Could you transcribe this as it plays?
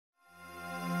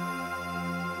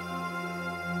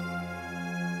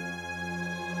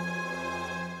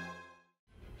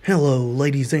Hello,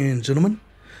 ladies and gentlemen.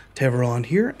 Tevaron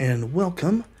here, and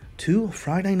welcome to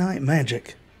Friday Night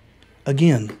Magic.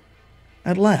 Again,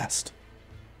 at last.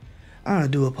 I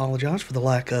do apologize for the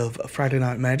lack of Friday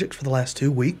Night Magic for the last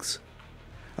 2 weeks.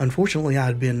 Unfortunately, I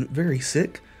had been very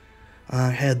sick.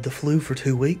 I had the flu for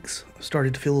 2 weeks,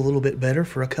 started to feel a little bit better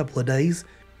for a couple of days,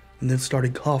 and then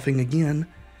started coughing again,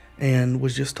 and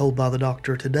was just told by the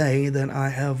doctor today that I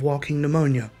have walking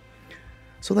pneumonia.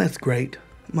 So that's great.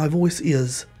 My voice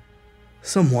is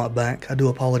somewhat back. I do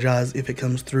apologize if it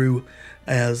comes through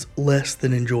as less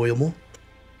than enjoyable,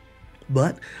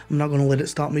 but I'm not going to let it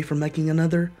stop me from making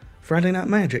another Friday Night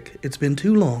Magic. It's been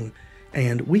too long,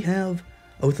 and we have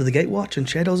Oath of the Gatewatch and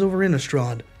Shadows over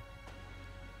Innistrad.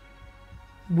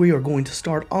 We are going to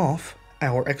start off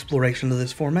our exploration of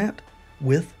this format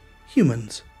with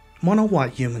humans, mono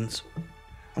white humans.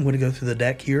 I'm going to go through the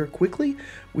deck here quickly.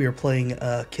 We are playing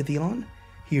Kytheon,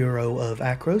 hero of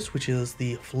Akros, which is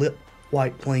the flip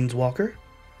white planeswalker,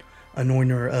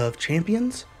 Anointer of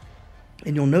Champions,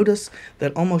 and you'll notice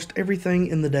that almost everything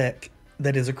in the deck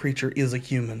that is a creature is a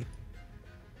human.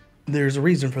 There's a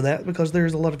reason for that, because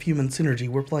there's a lot of human synergy.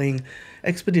 We're playing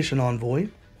Expedition Envoy.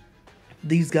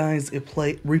 These guys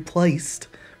replaced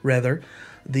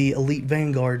the Elite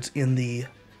Vanguards in the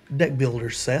Deck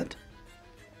Builders set.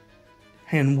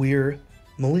 Hanweir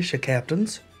Militia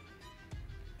Captains.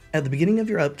 At the beginning of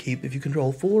your upkeep, if you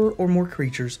control 4 or more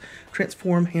creatures,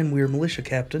 transform Hanweir Militia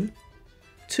Captain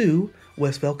to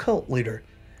Westvale Cult Leader.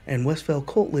 And Westvale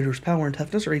Cult Leader's power and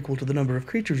toughness are equal to the number of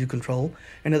creatures you control,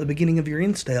 and at the beginning of your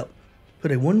end step,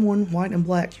 put a 1/1 white and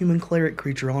black human cleric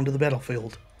creature onto the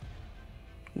battlefield.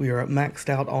 We are maxed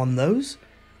out on those.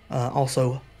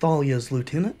 Also, Thalia's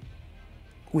Lieutenant.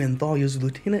 When Thalia's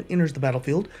Lieutenant enters the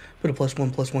battlefield, put a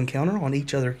 +1/+1 counter on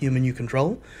each other human you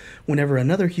control. Whenever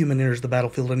another human enters the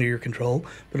battlefield under your control,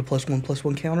 put a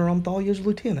 +1/+1 counter on Thalia's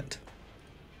Lieutenant.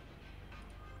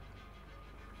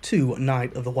 2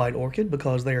 Knight of the White Orchid,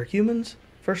 because they are humans,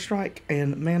 first strike,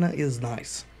 and mana is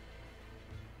nice.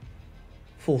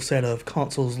 Full set of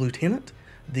Consul's Lieutenant,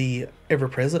 the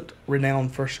ever-present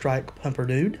renowned first strike pumper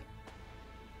dude.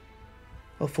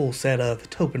 A full set of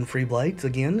Topan Freeblades,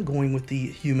 again, going with the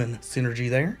human synergy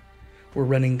there. We're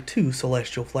running 2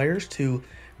 Celestial Flares to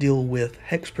deal with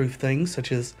hexproof things,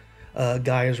 such as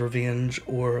Gaia's Revenge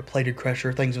or Plated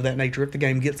Crusher, things of that nature, if the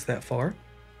game gets that far.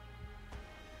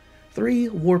 3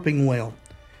 Warping Wail.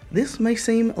 This may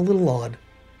seem a little odd,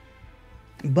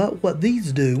 but what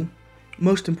these do,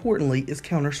 most importantly, is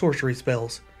counter sorcery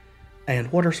spells.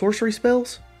 And what are sorcery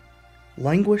spells?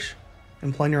 Languish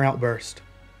and Planar Outburst.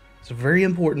 It's very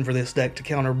important for this deck to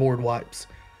counter board wipes.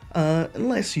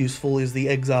 Less useful is the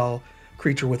exile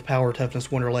creature with power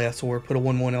toughness 1 or less, or put a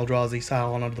 1/1 Eldrazi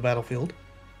Scion onto the battlefield.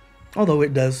 Although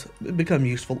it does become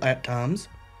useful at times.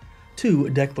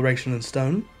 2 Declaration in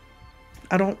Stone.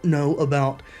 I don't know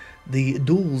about the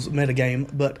Duels metagame,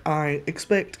 but I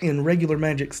expect in regular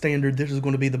Magic Standard this is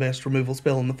going to be the best removal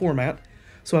spell in the format,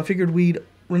 so I figured we'd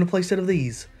run a playset of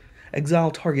these.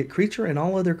 Exile target creature and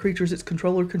all other creatures its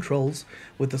controller controls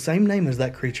with the same name as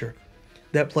that creature.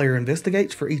 That player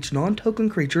investigates for each non-token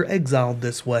creature exiled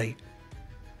this way.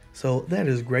 So that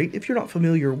is great. If you're not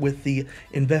familiar with the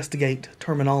investigate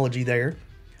terminology there,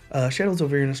 Shadows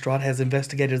over Innistrad has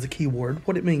investigate as a keyword.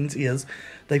 What it means is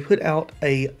they put out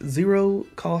a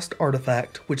 0-cost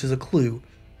artifact, which is a clue,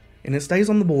 and it stays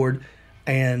on the board,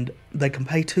 and they can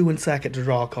pay 2 and sack it to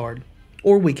draw a card.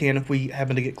 Or we can if we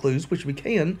happen to get clues, which we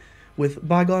can with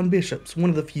Bygone Bishops, one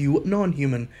of the few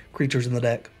non-human creatures in the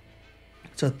deck.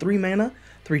 It's a 3 mana,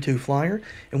 3/2 flyer,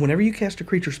 and whenever you cast a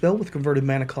creature spell with converted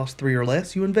mana cost 3 or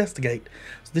less, you investigate.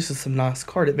 So this is some nice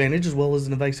card advantage as well as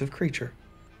an evasive creature.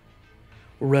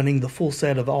 We're running the full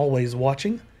set of Always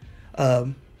Watching.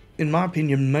 In my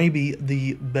opinion, maybe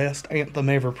the best Anthem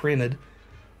ever printed.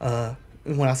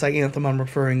 When I say Anthem, I'm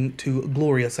referring to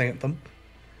Glorious Anthem.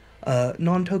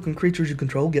 Non-token creatures you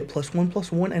control get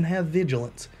 +1/+1 and have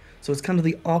Vigilance. So it's kind of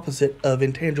the opposite of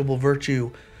Intangible Virtue,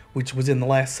 which was in the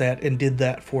last set and did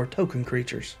that for token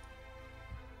creatures.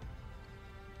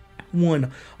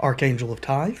 1 Archangel of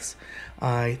Tithes.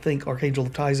 I think Archangel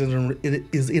of Tithes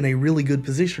is in a really good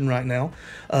position right now.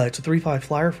 It's a 3/5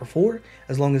 flyer for 4.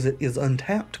 As long as it is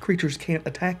untapped, creatures can't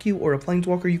attack you or a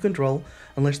planeswalker you control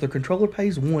unless their controller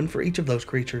pays 1 for each of those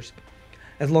creatures.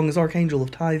 As long as Archangel of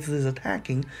Tithes is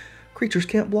attacking, creatures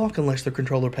can't block unless their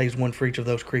controller pays 1 for each of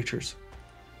those creatures.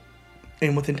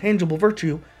 And with Intangible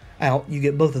Virtue out, you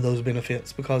get both of those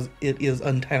benefits because it is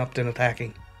untapped and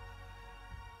attacking.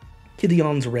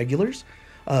 Kytheon's Irregulars.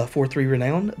 4/3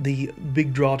 Renown. The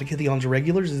big draw to Kytheon's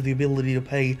Irregulars is the ability to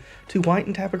pay 2 white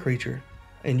and tap a creature.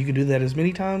 And you can do that as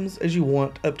many times as you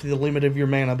want up to the limit of your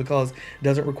mana because it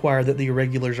doesn't require that the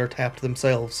Irregulars are tapped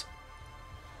themselves.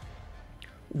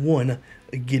 1.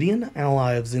 Gideon,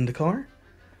 ally of Zendikar.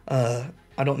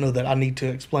 I don't know that I need to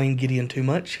explain Gideon too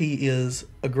much. He is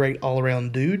a great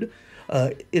all-around dude.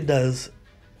 It does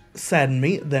sadden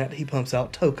me that he pumps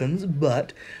out tokens,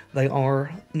 but they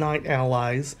are knight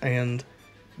allies and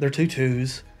they're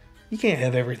 2/2s. You can't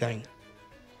have everything.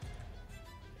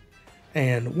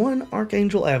 And 1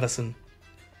 Archangel Avacyn.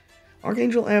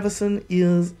 Archangel Avacyn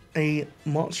is a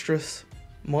monstrous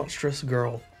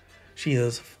girl. She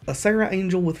is a Sarah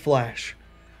Angel with Flash.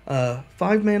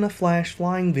 5 mana Flash,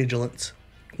 Flying Vigilance.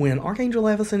 When Archangel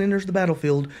Avacyn enters the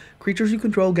battlefield, creatures you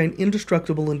control gain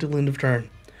indestructible until end of turn.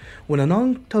 When a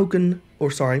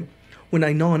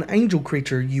non-angel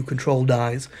creature you control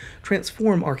dies,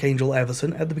 transform Archangel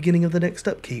Avacyn at the beginning of the next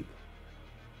upkeep.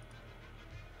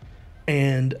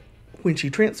 And when she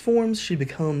transforms, she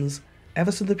becomes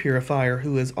Avacyn the Purifier,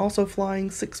 who is also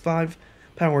flying 6/5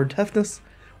 powered toughness.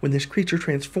 When this creature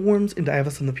transforms into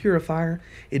Avacyn the Purifier,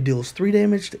 it deals 3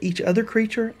 damage to each other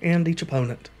creature and each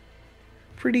opponent.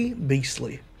 Pretty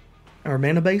beastly. Our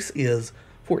mana base is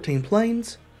 14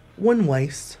 plains, 1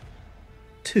 wastes,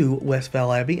 2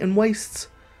 Westvale Abbey, and wastes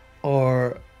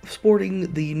are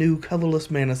sporting the new colorless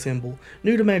mana symbol.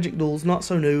 New to Magic Duels, not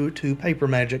so new to Paper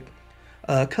Magic.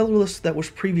 Colorless that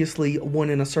was previously 1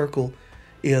 in a circle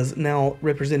is now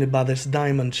represented by this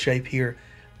diamond shape here,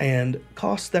 and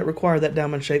costs that require that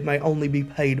diamond shape may only be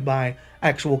paid by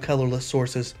actual colorless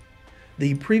sources.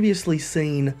 The previously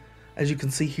seen, as you can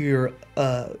see here,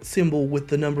 symbol with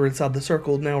the number inside the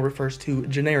circle now refers to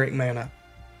generic mana,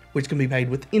 which can be paid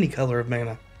with any color of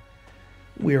mana.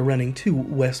 We are running 2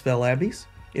 Westvale Abbeys.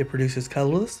 It produces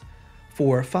colorless.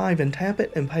 For 5 and tap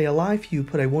it and pay a life, you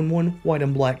put a 1/1 white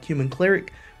and black human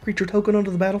cleric creature token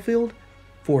onto the battlefield.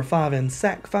 For 5 and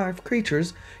sack 5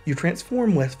 creatures, you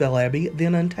transform Westvale Abbey,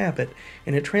 then untap it,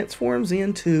 and it transforms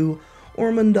into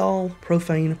Ormondal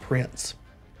Profane Prince,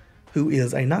 who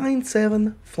is a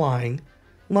 9/7 flying,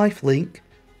 lifelink,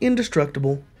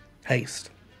 indestructible, haste.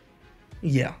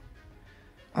 Yeah.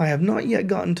 I have not yet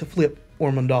gotten to flip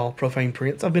Ormondal Profane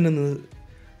Prince. I've been in the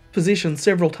position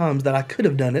several times that I could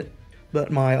have done it,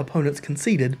 but my opponents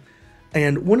conceded.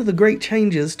 And one of the great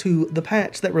changes to the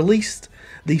patch that released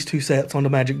these 2 sets onto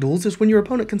Magic Duels is when your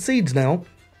opponent concedes now,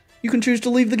 you can choose to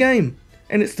leave the game,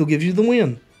 and it still gives you the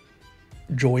win.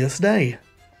 Joyous day.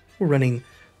 We're running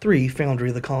 3 Foundry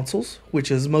of the Consuls, which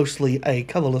is mostly a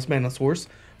colorless mana source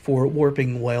for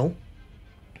Warping Wail,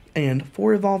 and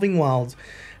 4 Evolving Wilds.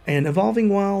 And Evolving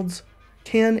Wilds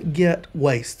can get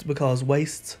wastes, because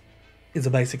wastes is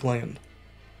a basic land.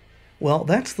 Well,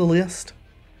 that's the list.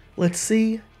 Let's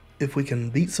see if we can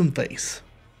beat some face.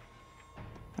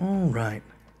 Alright.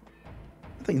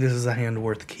 I think this is a hand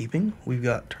worth keeping. We've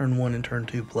got turn 1 and turn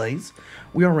 2 plays.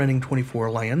 We are running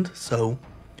 24 land, so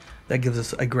that gives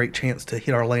us a great chance to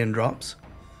hit our land drops.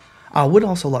 I would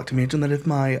also like to mention that if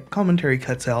my commentary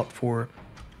cuts out for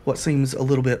what seems a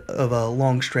little bit of a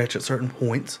long stretch at certain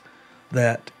points,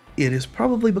 that it is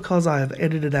probably because I have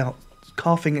edited out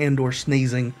coughing and or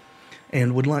sneezing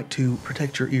and would like to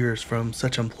protect your ears from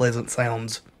such unpleasant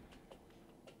sounds.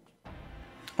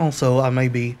 Also, I may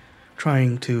be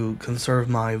trying to conserve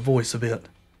my voice a bit,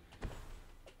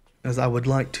 as I would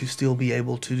like to still be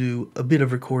able to do a bit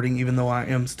of recording even though I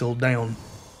am still down.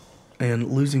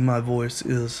 And losing my voice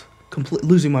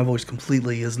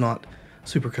completely is not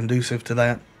super conducive to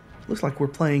that. Looks like we're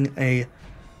playing a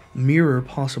mirror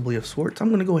possibly of sorts. I'm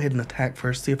going to go ahead and attack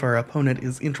first, see if our opponent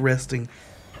is interested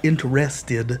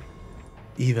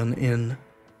even in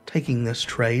taking this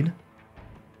trade.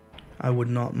 I would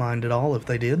not mind at all if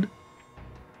they did.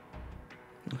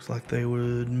 Looks like they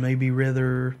would maybe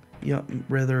rather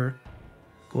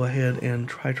go ahead and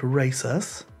try to race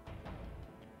us.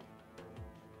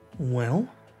 Well,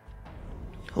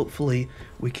 hopefully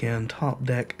we can top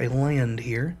deck a land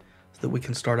here so that we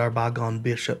can start our Bygone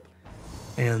Bishop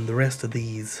and the rest of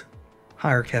these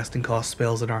higher casting cost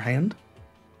spells in our hand.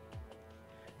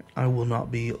 I will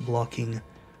not be blocking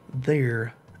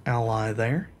their ally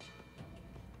there,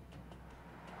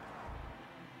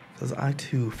 because I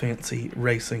too fancy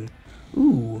racing.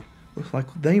 Ooh, looks like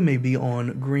they may be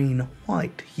on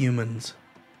green-white humans,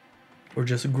 or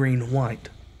just green-white.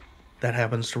 That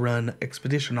happens to run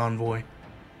Expedition Envoy.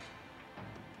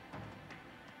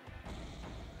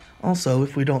 Also,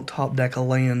 if we don't top deck a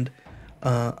land,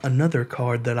 another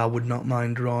card that I would not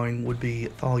mind drawing would be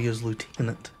Thalia's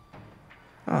Lieutenant.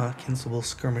 Consul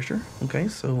Skirmisher. Okay,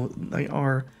 so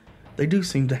they do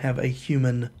seem to have a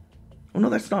human. Oh no,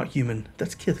 that's not human.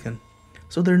 That's Kytheon.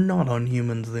 So they're not on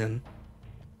humans then.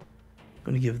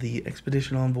 Going to give the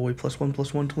Expedition Envoy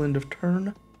 +1/+1 till end of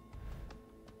turn.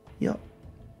 Yep.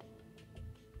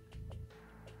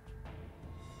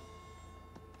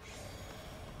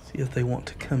 See if they want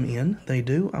to come in. They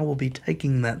do. I will be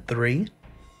taking that 3.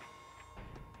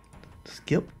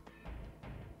 Skip.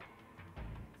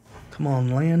 Come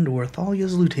on, land or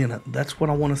Thalia's lieutenant. That's what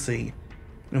I want to see.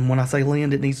 And when I say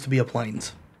land, it needs to be a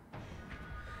plains.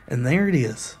 And there it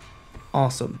is.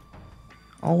 Awesome.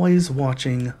 Always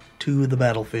watching to the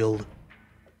battlefield.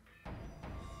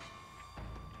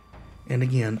 And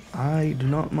again, I do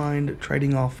not mind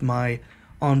trading off my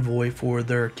Envoy for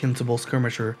their Consuls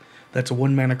Skirmisher. That's a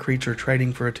 1-mana creature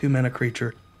trading for a 2-mana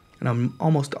creature. And I'm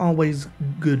almost always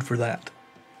good for that.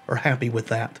 Or happy with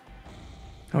that.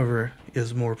 However,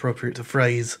 is more appropriate to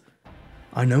phrase,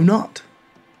 I know not.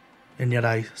 And yet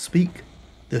I speak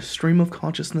this stream of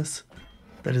consciousness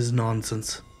that is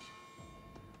nonsense.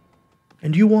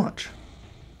 And you watch.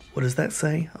 What does that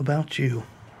say about you?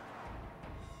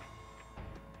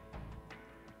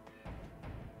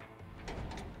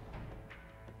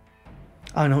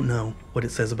 I don't know what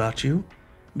it says about you,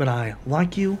 but I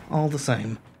like you all the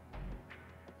same.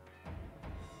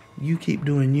 You keep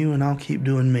doing you and I'll keep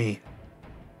doing me.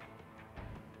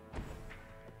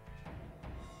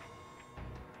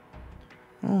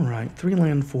 Alright, 3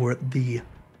 land for the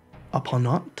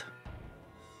opponent.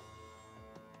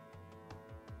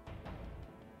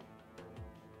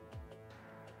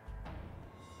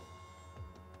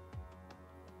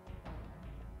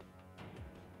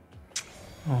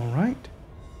 Alright.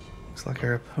 Looks like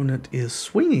our opponent is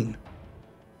swinging.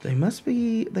 They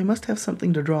must have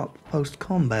something to drop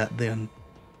post-combat then.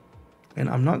 And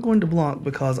I'm not going to block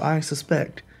because I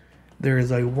suspect there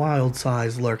is a wild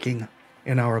size lurking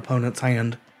in our opponent's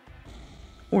hand.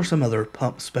 Or some other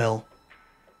pump spell.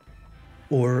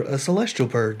 Or a Celestial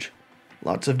Purge.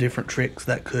 Lots of different tricks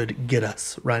that could get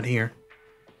us right here.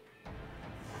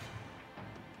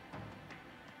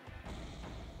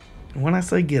 And when I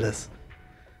say get us,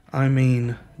 I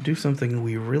mean do something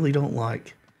we really don't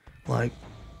like. Like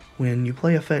when you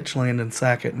play a fetch land and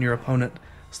sack it and your opponent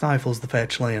stifles the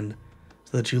fetch land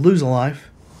so that you lose a life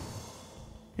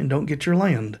and don't get your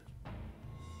land.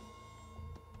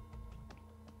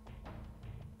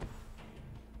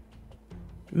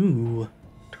 Ooh,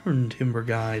 Turn Timber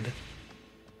Guide.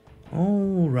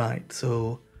 Alright,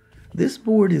 so this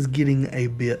board is getting a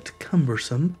bit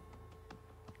cumbersome,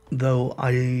 though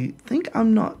I think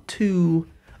I'm not too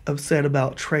upset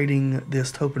about trading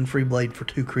this Topan Freeblade for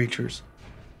 2 creatures.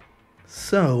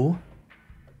 So,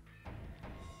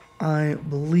 I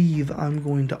believe I'm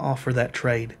going to offer that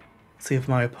trade. See if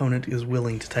my opponent is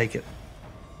willing to take it.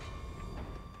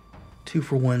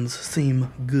 2-for-1s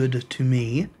seem good to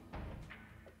me.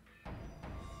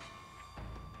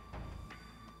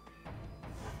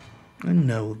 And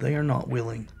no, they are not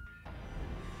willing.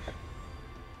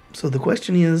 So the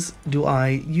question is, do I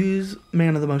use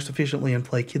mana the most efficiently and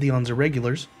play Kytheon's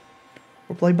Irregulars,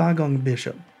 or play Bygone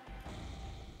Bishop?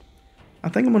 I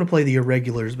think I'm going to play the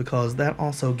Irregulars because that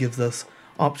also gives us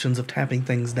options of tapping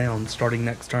things down starting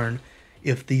next turn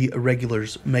if the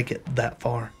Irregulars make it that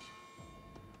far.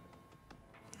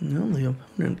 Well, the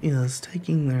opponent is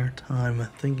taking their time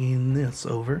thinking this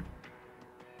over.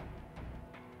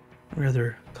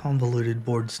 Rather convoluted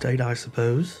board state, I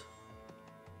suppose.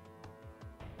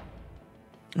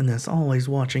 And this always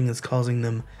watching is causing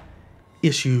them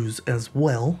issues as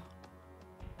well.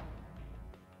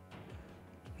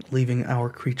 Leaving our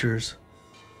creatures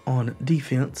on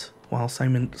defense while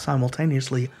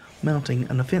simultaneously mounting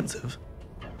an offensive.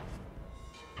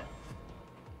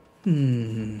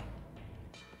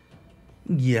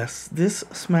 Yes, this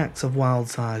smacks of wild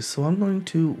size, so I'm going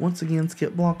to once again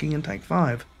skip blocking and take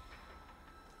 5.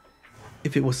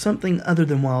 If it was something other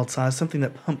than wild size, something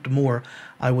that pumped more,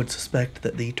 I would suspect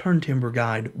that the Turn Timber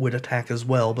Guide would attack as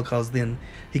well, because then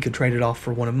he could trade it off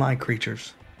for one of my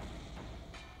creatures.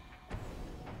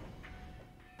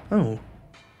 Oh.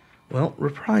 Well,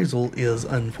 Reprisal is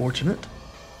unfortunate.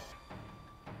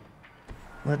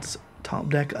 Let's top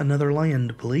deck another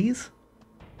land, please.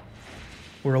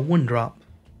 Or a 1-drop.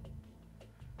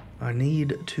 I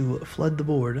need to flood the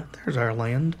board. There's our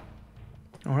land.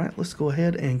 Alright, let's go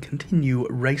ahead and continue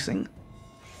racing.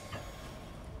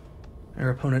 Our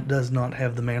opponent does not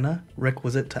have the mana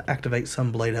requisite to activate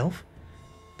Sunblade Elf.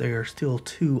 They are still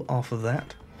 2 off of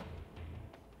that.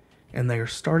 And they are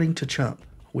starting to chump,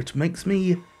 which makes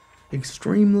me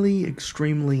extremely,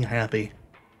 extremely happy.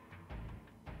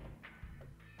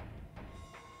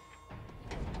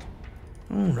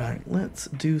 Alright, let's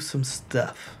do some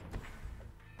stuff.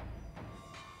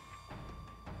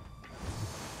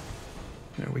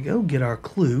 There we go, get our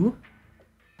clue.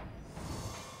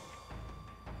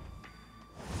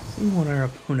 see what our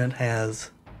opponent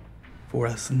has for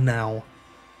us now.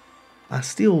 I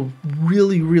still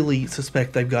really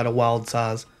suspect they've got a wild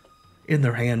size in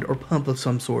their hand, or pump of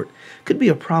some sort. Could be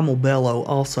a primal bellow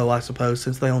also, I suppose,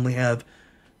 since they only have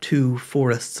 2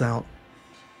 forests out.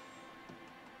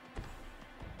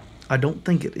 I don't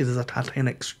think it is a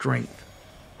Titanic Strength.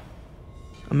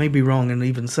 I may be wrong in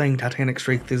even saying Titanic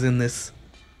Strength is in this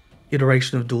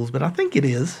iteration of duels, but I think it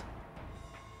is.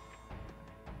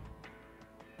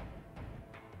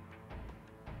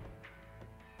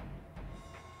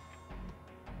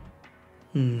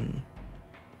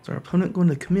 Is our opponent going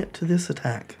to commit to this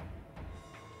attack?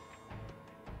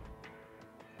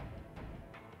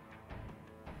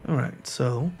 Alright,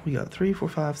 so we got 3, 4,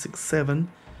 5, 6, 7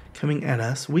 coming at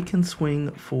us. We can swing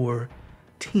for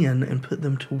 10 and put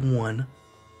them to 1.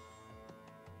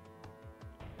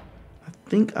 I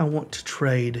think I want to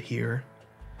trade here.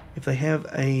 If they have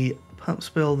a pump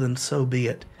spell, then so be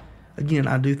it. Again,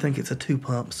 I do think it's a 2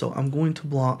 pump, so I'm going to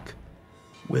block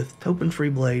with Topan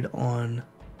Freeblade on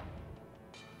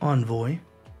Envoy.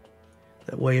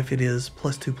 That way, if it is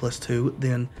 +2/+2,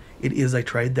 then it is a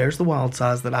trade. There's the wild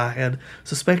size that I had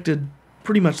suspected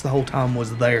pretty much the whole time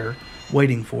was there,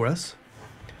 waiting for us.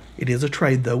 It is a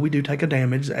trade, though. We do take a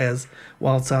damage as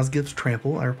wild size gives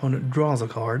trample. Our opponent draws a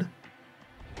card.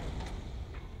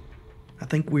 I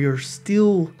think we are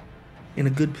still in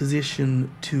a good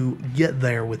position to get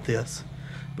there with this.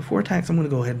 Before attacks, I'm going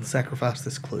to go ahead and sacrifice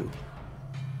this clue.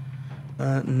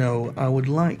 No, I would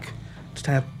like to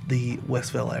tap the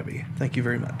Westvale Abbey. Thank you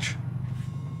very much.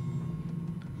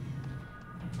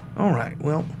 Alright,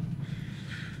 well,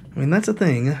 I mean, that's a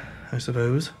thing, I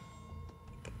suppose.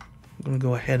 I'm going to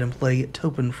go ahead and play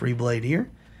Topan Freeblade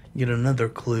here. Get another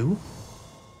clue.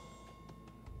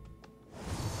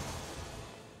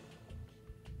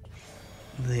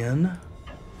 Then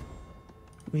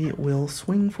we will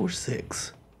swing for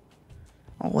 6.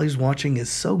 Always watching is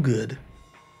so good.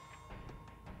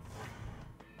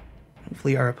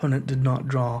 Hopefully our opponent did not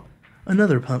draw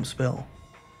another pump spell.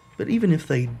 But even if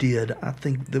they did, I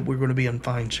think that we're going to be in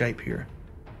fine shape here.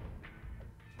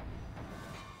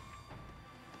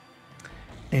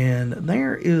 And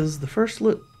there is the first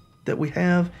look that we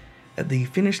have at the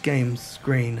finished game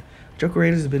screen. Joker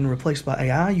Raiders has been replaced by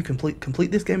AI. You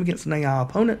complete this game against an AI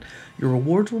opponent. Your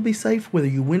rewards will be safe whether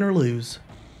you win or lose.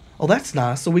 Oh, that's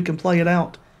nice. So we can play it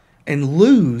out and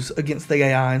lose against the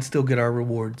AI and still get our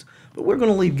rewards. But we're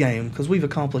going to leave game because we've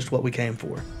accomplished what we came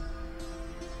for.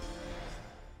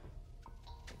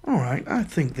 Alright, I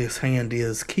think this hand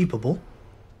is keepable.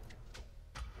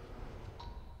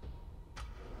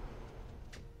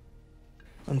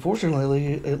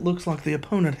 Unfortunately, it looks like the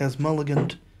opponent has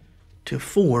mulliganed to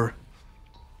 4,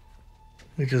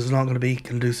 which is not going to be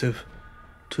conducive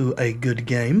to a good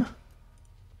game.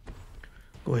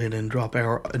 Go ahead and drop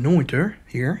our Anointer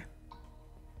here.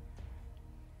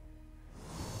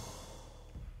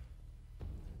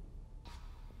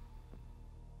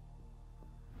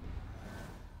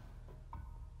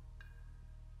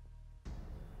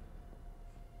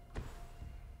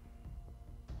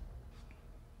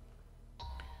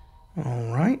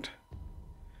 Alright.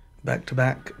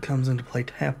 Back-to-back comes into play.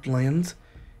 Tapped lands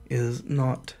is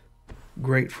not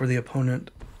great for the opponent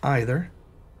either.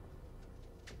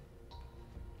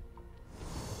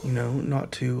 You know,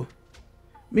 not to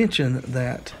mention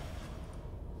that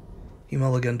he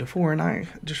mulliganed to 4, and I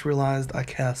just realized I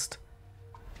cast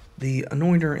the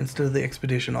Anointer instead of the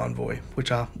Expedition Envoy,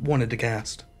 which I wanted to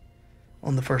cast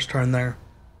on the first turn there.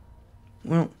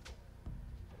 Well,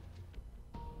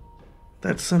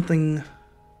 that's something,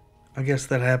 I guess,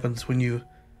 that happens when you've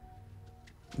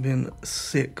been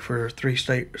sick for 3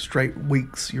 straight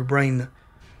weeks. Your brain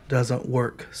doesn't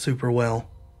work super well.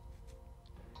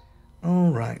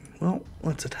 Alright, well,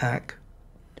 let's attack.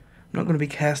 I'm not going to be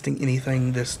casting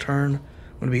anything this turn.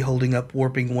 I'm going to be holding up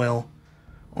Warping Wail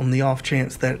on the off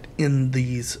chance that in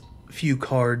these few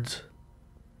cards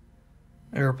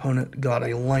our opponent got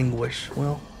a Languish.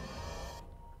 Well,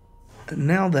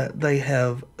 now that they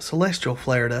have Celestial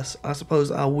Flared us, I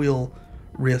suppose I will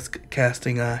risk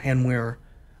casting a Hanweir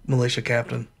Militia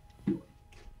Captain.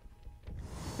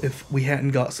 If we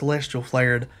hadn't got Celestial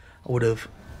Flared, I would have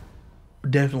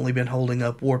definitely been holding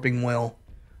up Warping Wail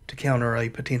to counter a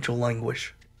potential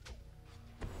Languish.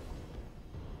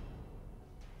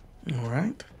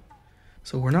 Alright,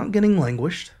 so we're not getting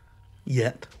Languished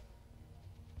yet.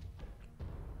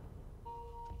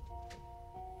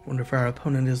 Wonder if our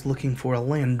opponent is looking for a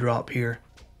land drop here.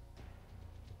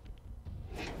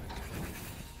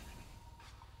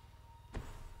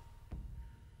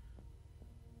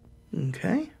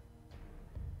 Okay.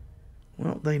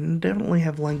 Well, they definitely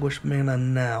have languished mana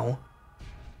now.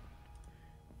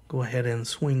 Go ahead and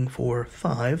swing for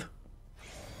 5.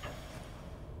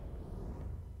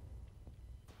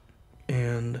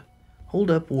 And hold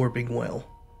up Warping Wail.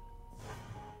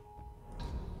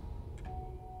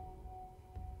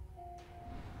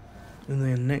 And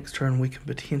then next turn we can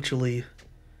potentially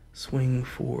swing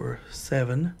for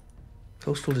 7.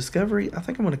 Coastal Discovery, I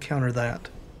think I'm going to counter that.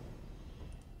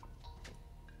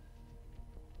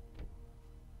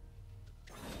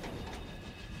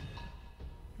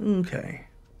 Okay.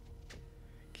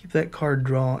 Keep that card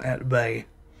draw at bay.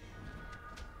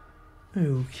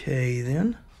 Okay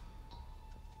then.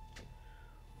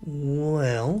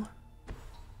 Well,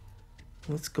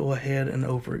 let's go ahead and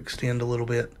overextend a little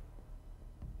bit.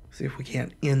 See if we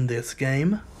can't end this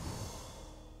game.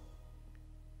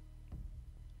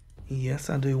 Yes,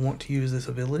 I do want to use this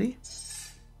ability.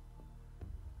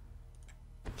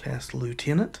 Cast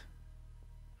Lieutenant.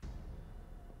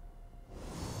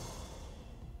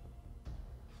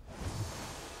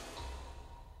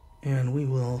 And we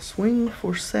will swing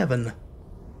for 7.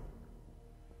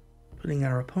 Putting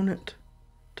our opponent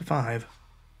to 5.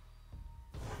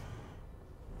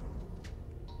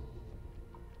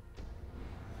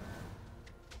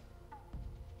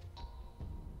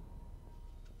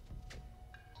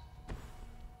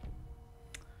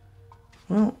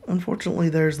 Well, unfortunately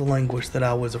there's the languish that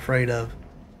I was afraid of.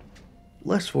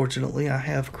 Less fortunately, I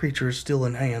have creatures still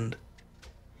in hand.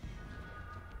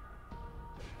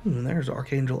 There's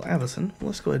Archangel Avacyn.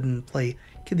 Let's go ahead and play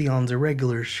Kytheon's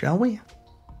Irregulars, shall we?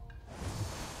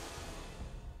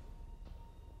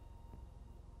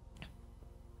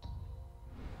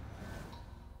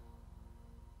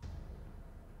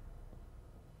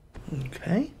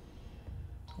 Okay.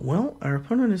 Well, our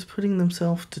opponent is putting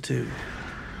themselves to 2.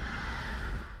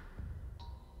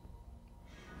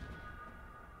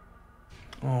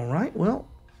 Alright, well,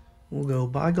 we'll go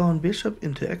Bygone Bishop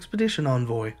into Expedition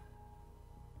Envoy.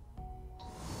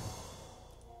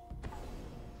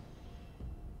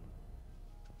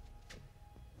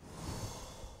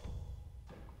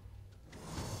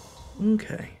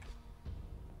 Okay.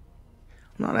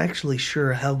 I'm not actually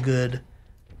sure how good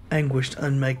Anguished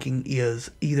Unmaking is,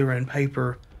 either in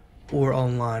paper or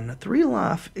online. 3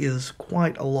 life is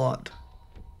quite a lot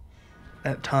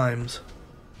at times.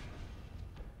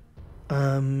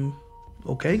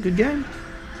 Okay, good game.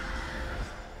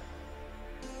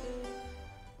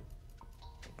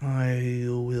 I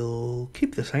will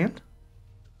keep this hand.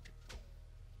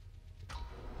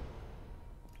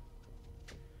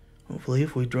 Hopefully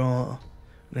if we draw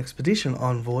an Expedition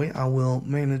Envoy, I will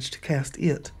manage to cast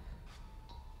it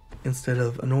instead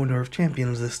of Anointer of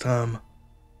Champions this time.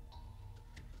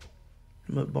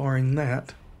 But barring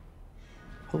that,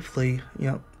 hopefully,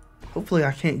 yep, hopefully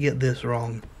I can't get this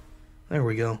wrong. There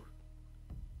we go.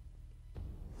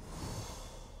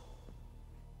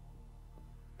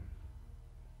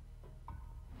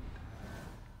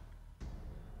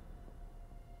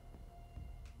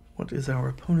 What is our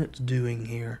opponent doing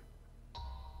here?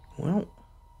 Well,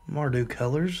 Mardu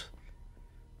colors.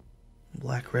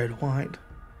 Black, red, white.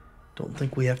 Don't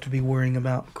think we have to be worrying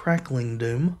about Crackling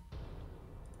Doom.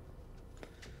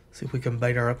 See if we can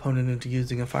bait our opponent into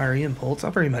using a Fiery Impulse. I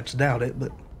very much doubt it,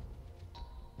 but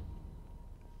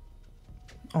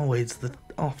always the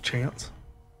off chance.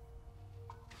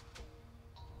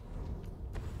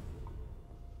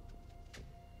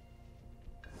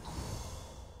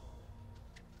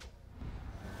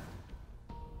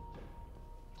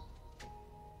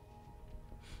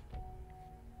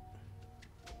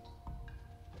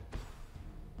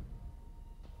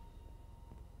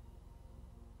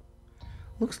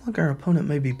 Looks like our opponent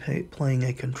may be playing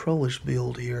a controlish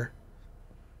build here.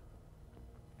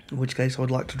 In which case I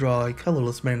would like to draw a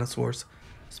colorless mana source.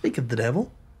 Speak of the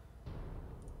devil.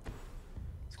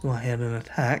 Let's go ahead and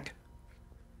attack.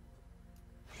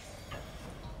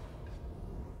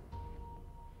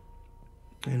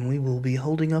 And we will be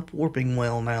holding up Warping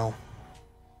Wail now.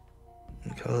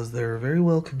 Because there very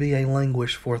well could be a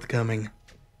languish forthcoming.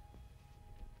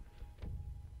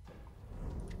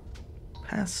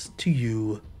 Pass to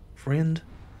you, friend.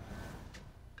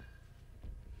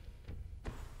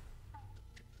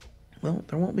 Well,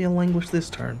 there won't be a languish this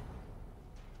turn.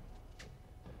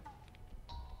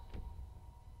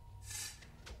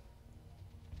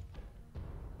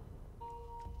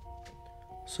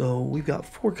 So we've got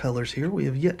 4 colors here. We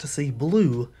have yet to see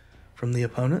blue from the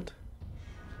opponent.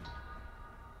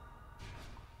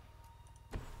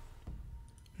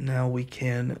 Now we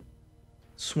can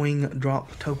swing,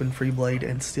 drop Topan Freeblade,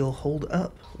 and still hold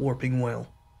up Warping Wail,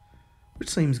 which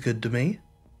seems good to me.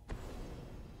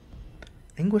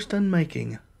 Anguished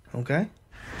Unmaking. Okay.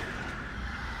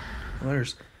 Well,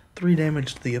 there's 3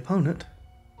 damage to the opponent.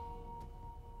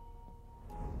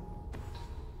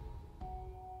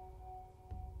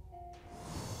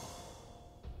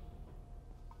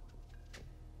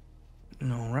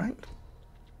 Alright.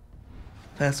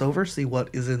 Pass over, see what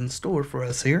is in store for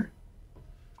us here.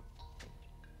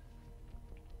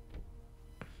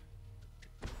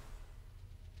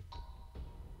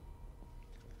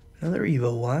 Another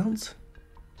Evo Wilds.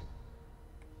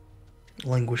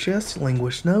 Languish yes,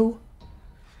 Languish no.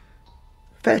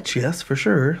 Fetch yes, for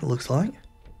sure, it looks like.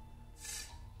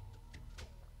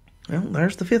 Well,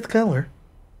 there's the 5th color.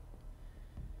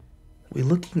 We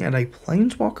looking at a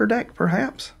Planeswalker deck,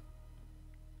 perhaps?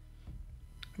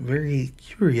 Very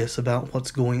curious about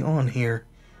what's going on here.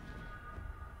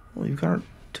 We've got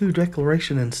 2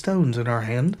 Declaration and Stones in our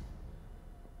hand.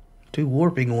 2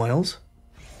 Warping Wails.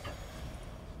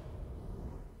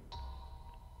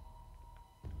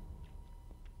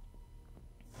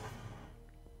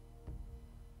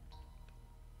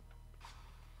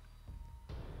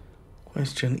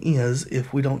 Question is,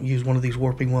 if we don't use one of these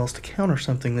Warping Wails to counter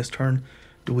something this turn,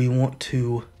 do we want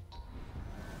to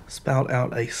spout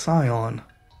out a Scion?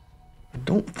 I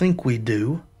don't think we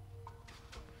do.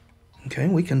 Okay,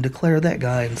 we can declare that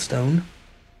guy in stone.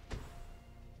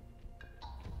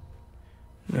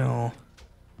 Now,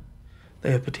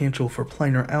 they have potential for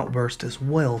planar outburst as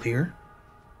well here.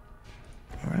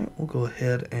 Alright, we'll go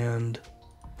ahead and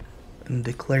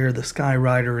declare the Sky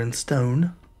Rider in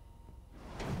stone.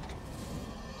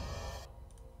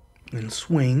 And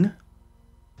swing.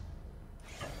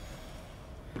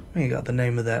 I got the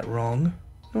name of that wrong.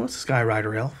 No, it's a Sky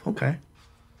Rider elf. Okay.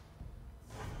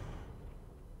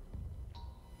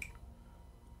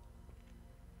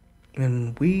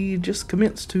 And we just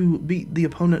commence to beat the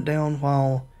opponent down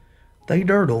while they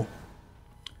durdle.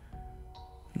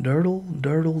 Durdle,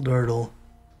 durdle, durdle.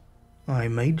 I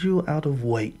made you out of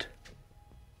weight.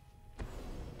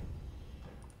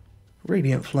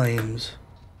 Radiant Flames.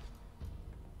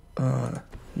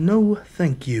 No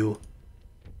thank you.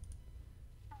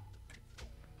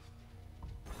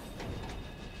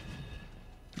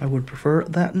 I would prefer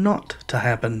that not to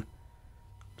happen.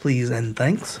 Please and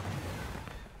thanks.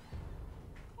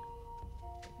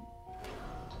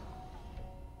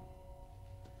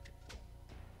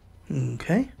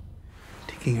 Okay.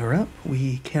 Ticking her up.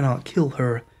 We cannot kill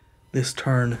her this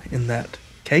turn in that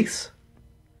case.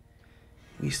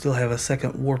 We still have a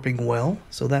second Warping Wail,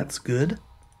 so that's good.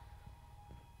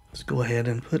 Let's go ahead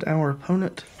and put our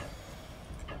opponent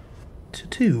to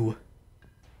 2.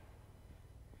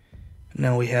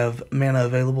 Now we have mana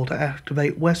available to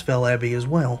activate Westvale Abbey as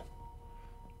well.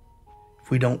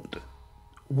 If we don't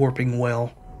Warping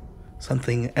Wail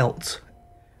something else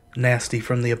nasty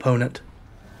from the opponent.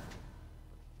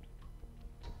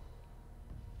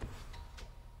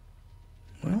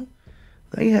 Well,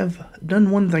 they have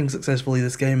done one thing successfully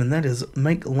this game, and that is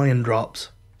make land drops.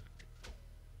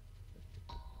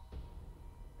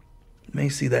 May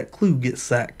see that clue get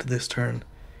sacked this turn.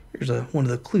 Here's one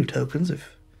of the clue tokens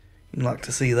if you'd like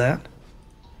to see that.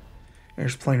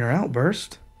 There's Planar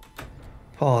Outburst.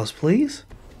 Pause, please.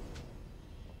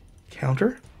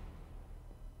 Counter.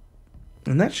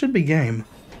 And that should be game.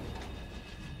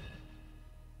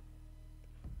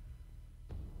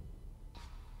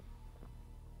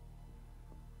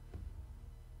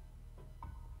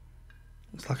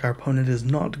 Looks like our opponent is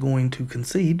not going to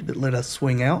concede, but let us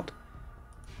swing out.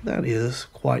 That is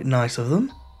quite nice of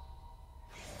them.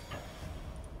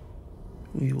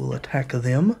 We will attack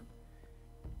them.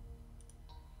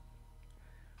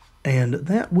 And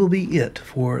that will be it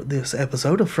for this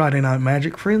episode of Friday Night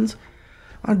Magic, friends.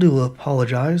 I do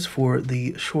apologize for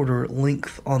the shorter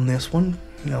length on this one.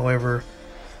 However,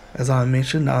 as I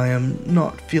mentioned, I am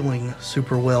not feeling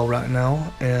super well right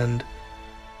now, and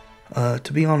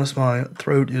to be honest, my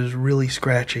throat is really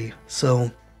scratchy. So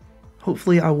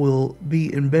hopefully I will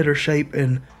be in better shape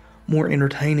and more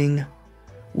entertaining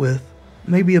with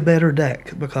maybe a better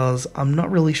deck, because I'm not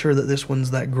really sure that this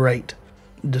one's that great,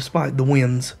 despite the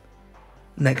wins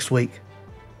next week.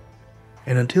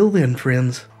 And until then,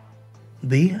 friends,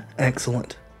 be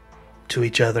excellent to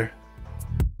each other.